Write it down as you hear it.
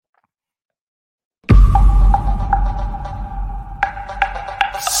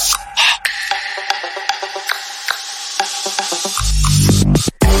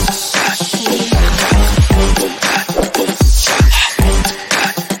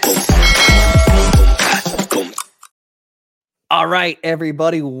right,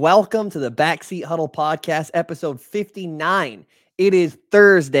 everybody. Welcome to the Backseat Huddle Podcast, episode 59. It is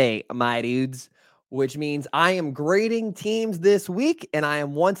Thursday, my dudes, which means I am grading teams this week, and I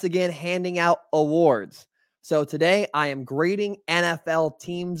am once again handing out awards. So today, I am grading NFL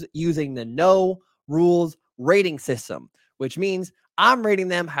teams using the no rules rating system, which means I'm rating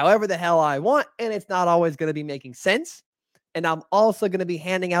them however the hell I want, and it's not always going to be making sense. And I'm also going to be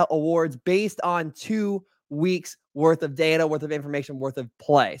handing out awards based on 2 weeks worth of data, worth of information, worth of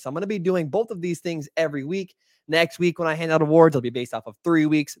play. So I'm going to be doing both of these things every week. Next week, when I hand out awards, it'll be based off of 3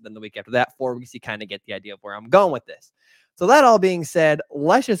 weeks. Then the week after that, 4 weeks. You kind of get the idea of where I'm going with this. So that all being said,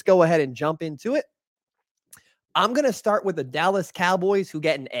 let's just go ahead and jump into it. I'm going to start with the Dallas Cowboys, who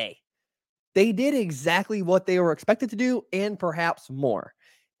get an A. They did exactly what they were expected to do and perhaps more.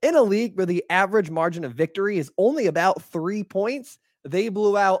 In a league where the average margin of victory is only about 3 points, they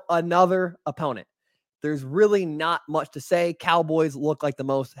blew out another opponent. There's really not much to say. Cowboys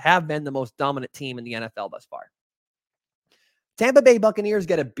have been the most dominant team in the NFL thus far. Tampa Bay Buccaneers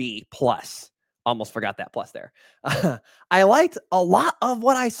get a B plus. Almost forgot that plus there. I liked a lot of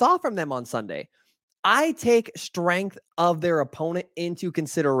what I saw from them on Sunday. I take strength of their opponent into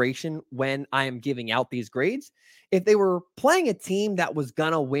consideration when I am giving out these grades. If they were playing a team that was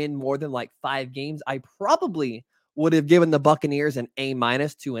going to win more than like 5 games, I probably would have given the Buccaneers an A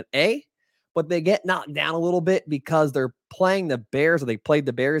minus to an A. But they get knocked down a little bit because they're playing the Bears, or they played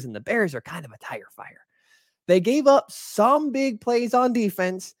the Bears, and the Bears are kind of a tire fire. They gave up some big plays on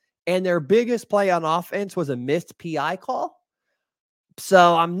defense, and their biggest play on offense was a missed PI call.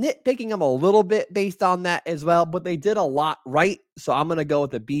 So I'm nitpicking them a little bit based on that as well, but they did a lot right. So I'm going to go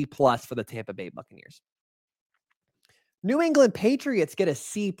with a B plus for the Tampa Bay Buccaneers. New England Patriots get a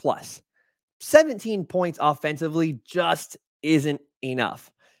C plus. 17 points offensively just isn't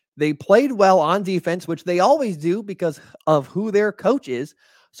enough. They played well on defense, which they always do because of who their coach is.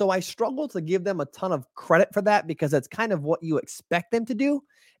 So I struggle to give them a ton of credit for that because that's kind of what you expect them to do.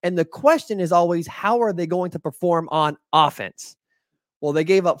 And the question is always, how are they going to perform on offense? Well, they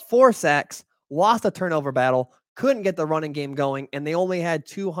gave up 4 sacks, lost a turnover battle, couldn't get the running game going, and they only had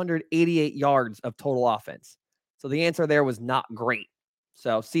 288 yards of total offense. So the answer there was not great.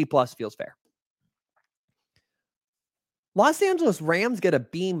 So C plus feels fair. Los Angeles Rams get a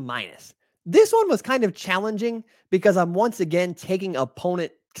B minus. This one was kind of challenging because I'm once again taking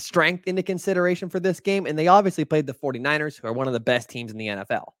opponent strength into consideration for this game, and they obviously played the 49ers, who are one of the best teams in the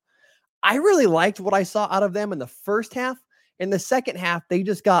NFL. I really liked what I saw out of them in the first half. In the second half, they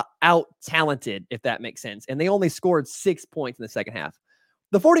just got out-talented, if that makes sense, and they only scored 6 points in the second half.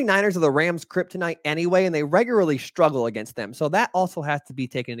 The 49ers are the Rams' kryptonite anyway, and they regularly struggle against them, so that also has to be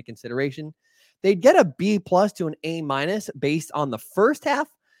taken into consideration. They'd get a B plus to an A minus based on the first half,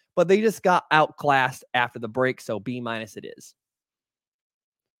 but they just got outclassed after the break, so B minus it is.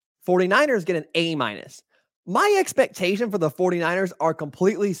 49ers get an A minus. My expectation for the 49ers are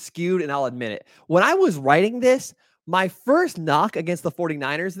completely skewed, and I'll admit it. When I was writing this, my first knock against the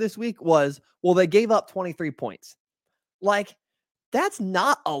 49ers this week was, well, they gave up 23 points. Like, that's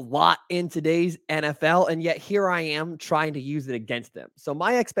not a lot in today's NFL, and yet here I am trying to use it against them. So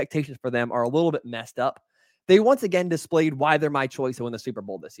my expectations for them are a little bit messed up. They once again displayed why they're my choice to win the Super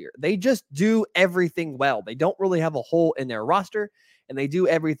Bowl this year. They just do everything well. They don't really have a hole in their roster, and they do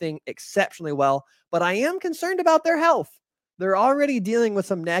everything exceptionally well. But I am concerned about their health. They're already dealing with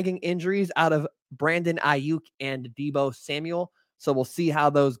some nagging injuries out of Brandon Ayuk and Deebo Samuel. So we'll see how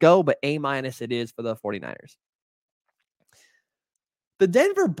those go, but A minus it is for the 49ers. The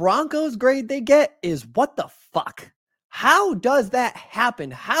Denver Broncos grade they get is what the fuck? How does that happen?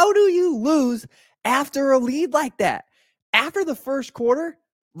 How do you lose after a lead like that? After the first quarter,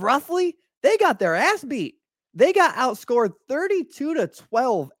 roughly, they got their ass beat. They got outscored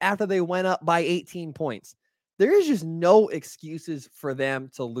 32-12 after they went up by 18 points. There is just no excuses for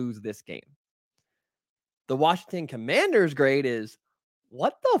them to lose this game. The Washington Commanders grade is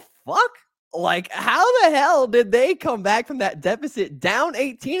what the fuck? Like, how the hell did they come back from that deficit down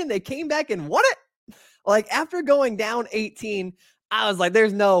 18 and they came back and won it? Like, after going down 18, I was like,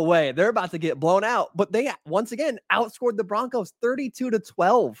 there's no way. They're about to get blown out. But they, once again, outscored the Broncos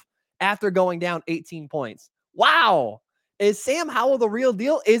 32-12 after going down 18 points. Wow. Is Sam Howell the real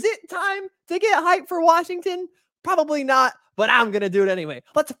deal? Is it time to get hyped for Washington? Probably not, but I'm going to do it anyway.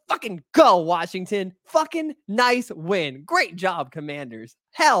 Let's fucking go, Washington. Fucking nice win. Great job, Commanders.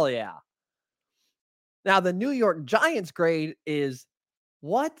 Hell yeah. Now, the New York Giants grade is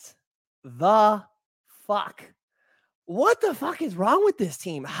what the fuck? What the fuck is wrong with this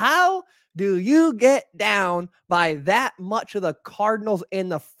team? How do you get down by that much of the Cardinals in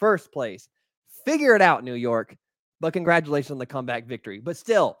the first place? Figure it out, New York. But congratulations on the comeback victory. But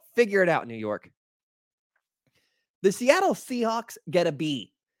still, figure it out, New York. The Seattle Seahawks get a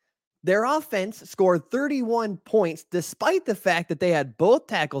B. Their offense scored 31 points despite the fact that they had both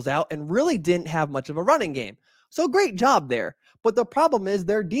tackles out and really didn't have much of a running game. So great job there. But the problem is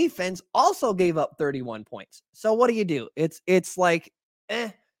their defense also gave up 31 points. So what do? It's like,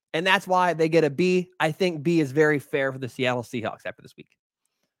 and that's why they get a B. I think B is very fair for the Seattle Seahawks after this week.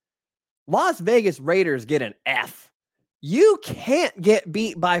 Las Vegas Raiders get an F. You can't get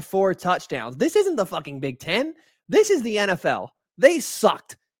beat by 4 touchdowns. This isn't the fucking Big Ten. This is the NFL. They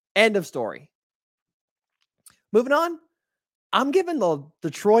sucked. End of story. Moving on, I'm giving the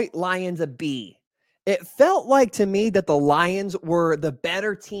Detroit Lions a B. It felt like to me that the Lions were the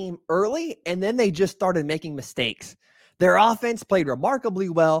better team early, and then they just started making mistakes. Their offense played remarkably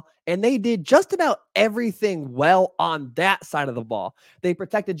well, and they did just about everything well on that side of the ball. They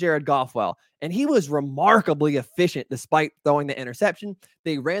protected Jared Goff well, and he was remarkably efficient despite throwing the interception.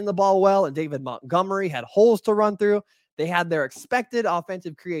 They ran the ball well, and David Montgomery had holes to run through. They had their expected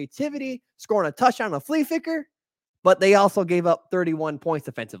offensive creativity, scoring a touchdown on a flea flicker, but they also gave up 31 points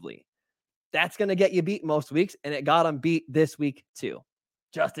defensively. That's going to get you beat most weeks, and it got them beat this week too.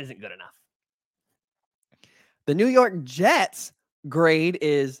 Just isn't good enough. The New York Jets grade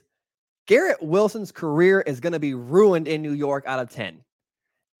is Garrett Wilson's career is going to be ruined in New York out of 10.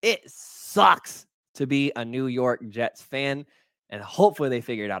 It sucks to be a New York Jets fan, and hopefully they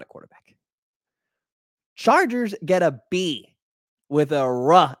figure it out at quarterback. Chargers get a B with a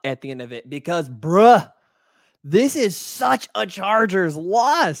ruh at the end of it because, this is such a Chargers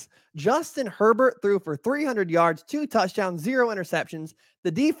loss. Justin Herbert threw for 300 yards, 2 touchdowns, 0 interceptions.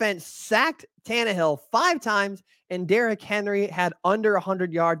 The defense sacked Tannehill 5 times, and Derrick Henry had under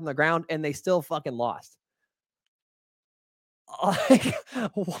 100 yards on the ground, and they still fucking lost. Like,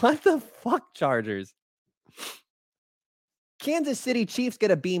 what the fuck, Chargers? Kansas City Chiefs get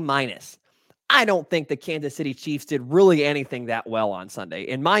a B-. I don't think the Kansas City Chiefs did really anything that well on Sunday.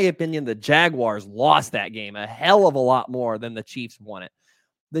 In my opinion, the Jaguars lost that game a hell of a lot more than the Chiefs won it.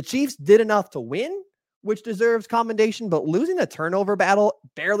 The Chiefs did enough to win, which deserves commendation, but losing a turnover battle,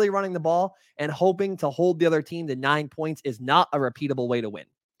 barely running the ball, and hoping to hold the other team to 9 points is not a repeatable way to win.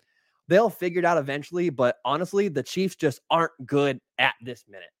 They'll figure it out eventually, but honestly, the Chiefs just aren't good at this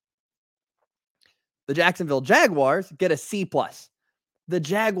minute. The Jacksonville Jaguars get a C+. The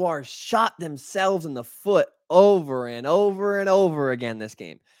Jaguars shot themselves in the foot over and over and over again this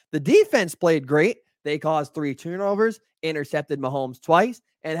game. The defense played great. They caused 3 turnovers, intercepted Mahomes twice,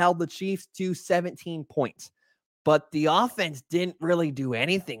 and held the Chiefs to 17 points. But the offense didn't really do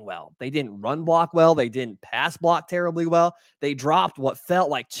anything well. They didn't run block well. They didn't pass block terribly well. They dropped what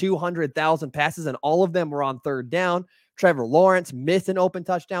felt like 200,000 passes, and all of them were on third down. Trevor Lawrence missed an open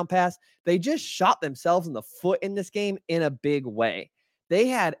touchdown pass. They just shot themselves in the foot in this game in a big way. They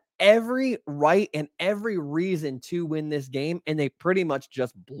had every right and every reason to win this game, and they pretty much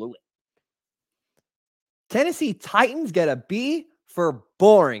just blew it. Tennessee Titans get a B for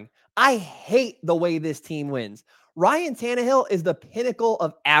boring. I hate the way this team wins. Ryan Tannehill is the pinnacle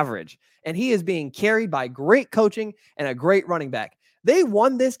of average, and he is being carried by great coaching and a great running back. They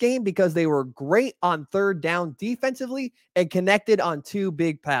won this game because they were great on third down defensively and connected on 2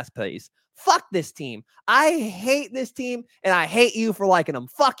 big pass plays. Fuck this team. I hate this team, and I hate you for liking them.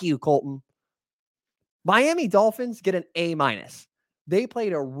 Fuck you, Colton. Miami Dolphins get an A-. They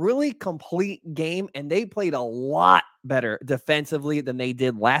played a really complete game, and they played a lot better defensively than they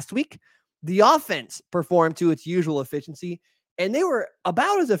did last week. The offense performed to its usual efficiency, and they were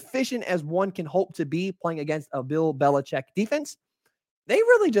about as efficient as one can hope to be playing against a Bill Belichick defense. They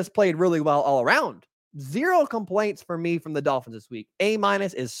really just played really well all around. 0 complaints for me from the Dolphins this week. A-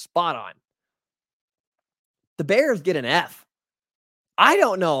 is spot on. The Bears get an F. I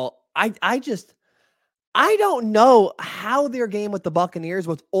don't know. I don't know how their game with the Buccaneers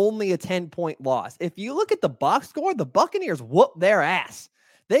was only a 10-point loss. If you look at the box score, the Buccaneers whooped their ass.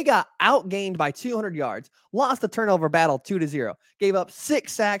 They got outgained by 200 yards, lost the turnover battle 2-0, gave up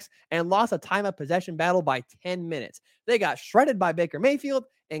 6 sacks, and lost a time of possession battle by 10 minutes. They got shredded by Baker Mayfield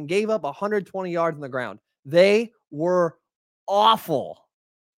and gave up 120 yards on the ground. They were awful.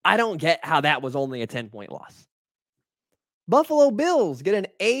 I don't get how that was only a 10-point loss. Buffalo Bills get an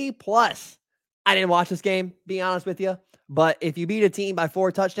A+. I didn't watch this game, be honest with you. But if you beat a team by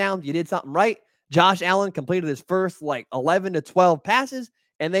 4 touchdowns, you did something right. Josh Allen completed his first 11 to 12 passes,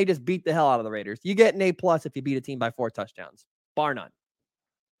 and they just beat the hell out of the Raiders. You get an A+ if you beat a team by 4 touchdowns, bar none.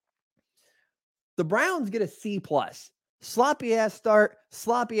 The Browns get a C+. Sloppy ass start,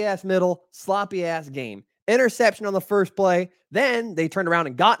 sloppy ass middle, sloppy ass game. interception on the first play. Then they turned around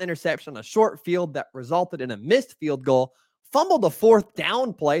and got an interception on a short field that resulted in a missed field goal, fumbled the fourth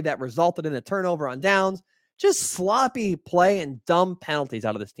down play that resulted in a turnover on downs. Just sloppy play and dumb penalties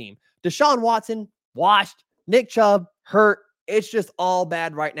out of this team. Deshaun Watson, washed. Nick Chubb, hurt. It's just all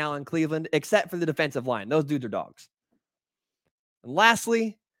bad right now in Cleveland, except for the defensive line. Those dudes are dogs. And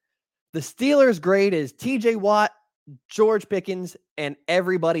lastly, the Steelers' grade is TJ Watt, George Pickens, and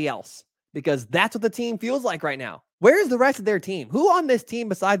everybody else, because that's what the team feels like right now. Where's the rest of their team? Who on this team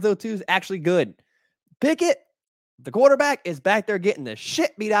besides those two is actually good? Pickett, the quarterback, is back there getting the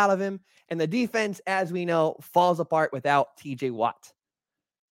shit beat out of him, and the defense, as we know, falls apart without TJ Watt.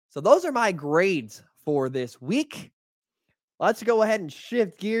 So those are my grades for this week. Let's go ahead and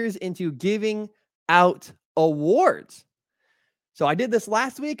shift gears into giving out awards. So I did this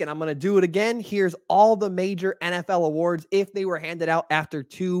last week, and I'm going to do it again. Here's all the major NFL awards if they were handed out after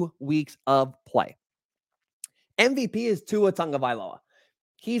 2 weeks of play. MVP is Tua Tagovailoa.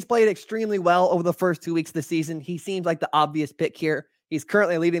 He's played extremely well over the first 2 weeks of the season. He seems like the obvious pick here. He's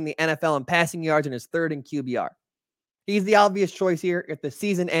currently leading the NFL in passing yards and is third in QBR. He's the obvious choice here. If the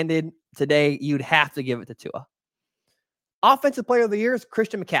season ended today, you'd have to give it to Tua. Offensive Player of the Year is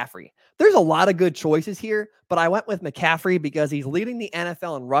Christian McCaffrey. There's a lot of good choices here, but I went with McCaffrey because he's leading the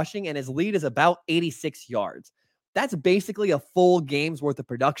NFL in rushing, and his lead is about 86 yards. That's basically a full game's worth of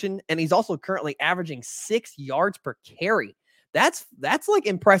production, and he's also currently averaging 6 yards per carry. That's like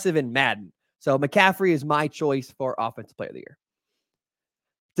impressive in Madden. So McCaffrey is my choice for Offensive Player of the Year.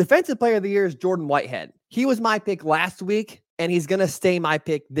 Defensive Player of the Year is Jordan Whitehead. He was my pick last week, and he's going to stay my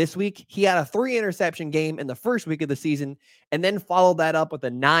pick this week. He had a 3-interception game in the first week of the season and then followed that up with a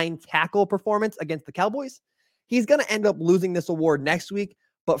 9-tackle performance against the Cowboys. He's going to end up losing this award next week,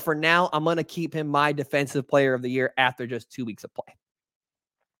 but for now, I'm going to keep him my Defensive Player of the Year after just 2 weeks of play.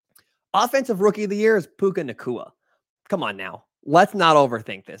 Offensive Rookie of the Year is Puka Nacua. Come on now. Let's not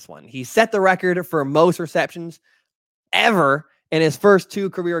overthink this one. He set the record for most receptions ever in his first 2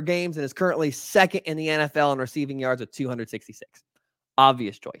 career games and is currently second in the NFL in receiving yards with 266.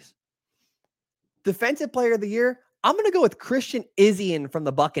 Obvious choice. Defensive Player of the Year, I'm going to go with Christian Izien from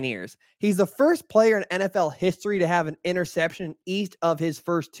the Buccaneers. He's the first player in NFL history to have an interception each of his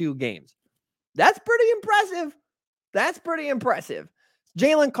first 2 games. That's pretty impressive.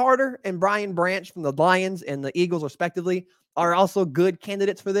 Jalen Carter and Brian Branch from the Lions and the Eagles, respectively, are also good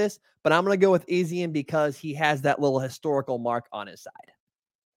candidates for this, but I'm going to go with Izien because he has that little historical mark on his side.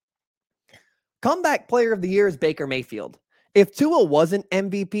 Comeback Player of the Year is Baker Mayfield. If Tua wasn't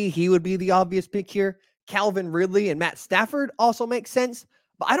MVP, he would be the obvious pick here. Calvin Ridley and Matt Stafford also make sense,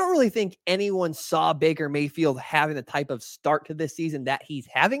 but I don't really think anyone saw Baker Mayfield having the type of start to this season that he's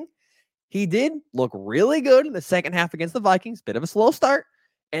having. He did look really good in the second half against the Vikings, bit of a slow start.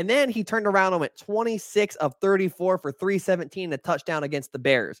 And then he turned around and went 26 of 34 for 317, a touchdown against the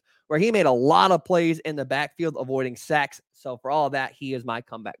Bears, where he made a lot of plays in the backfield, avoiding sacks. So for all of that, he is my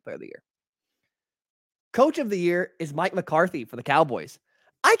Comeback Player of the Year. Coach of the Year is Mike McCarthy for the Cowboys.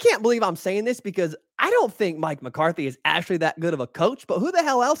 I can't believe I'm saying this because I don't think Mike McCarthy is actually that good of a coach, but who the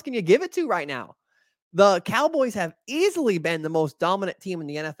hell else can you give it to right now? The Cowboys have easily been the most dominant team in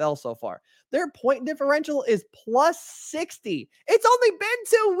the NFL so far. Their point differential is plus 60. It's only been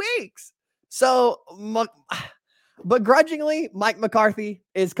 2 weeks. So, begrudgingly, Mike McCarthy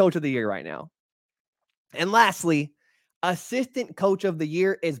is Coach of the Year right now. And lastly, Assistant Coach of the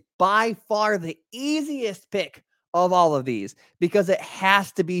Year is by far the easiest pick of all of these because it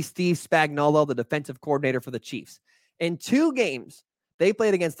has to be Steve Spagnuolo, the defensive coordinator for the Chiefs. In 2 games, they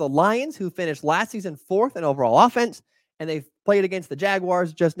played against the Lions, who finished last season 4th in overall offense, and they played against the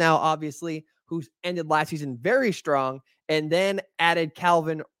Jaguars just now, obviously, who ended last season very strong, and then added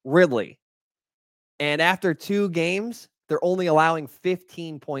Calvin Ridley. And after 2 games, they're only allowing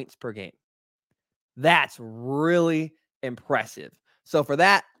 15 points per game. That's really impressive. So for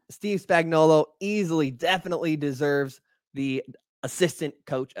that, Steve Spagnuolo definitely deserves the Assistant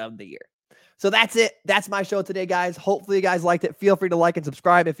Coach of the Year. So that's it. That's my show today, guys. Hopefully you guys liked it. Feel free to like and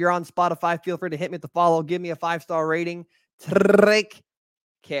subscribe. If you're on Spotify, feel free to hit me with the follow. Give me a 5-star rating. Take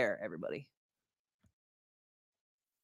care, everybody.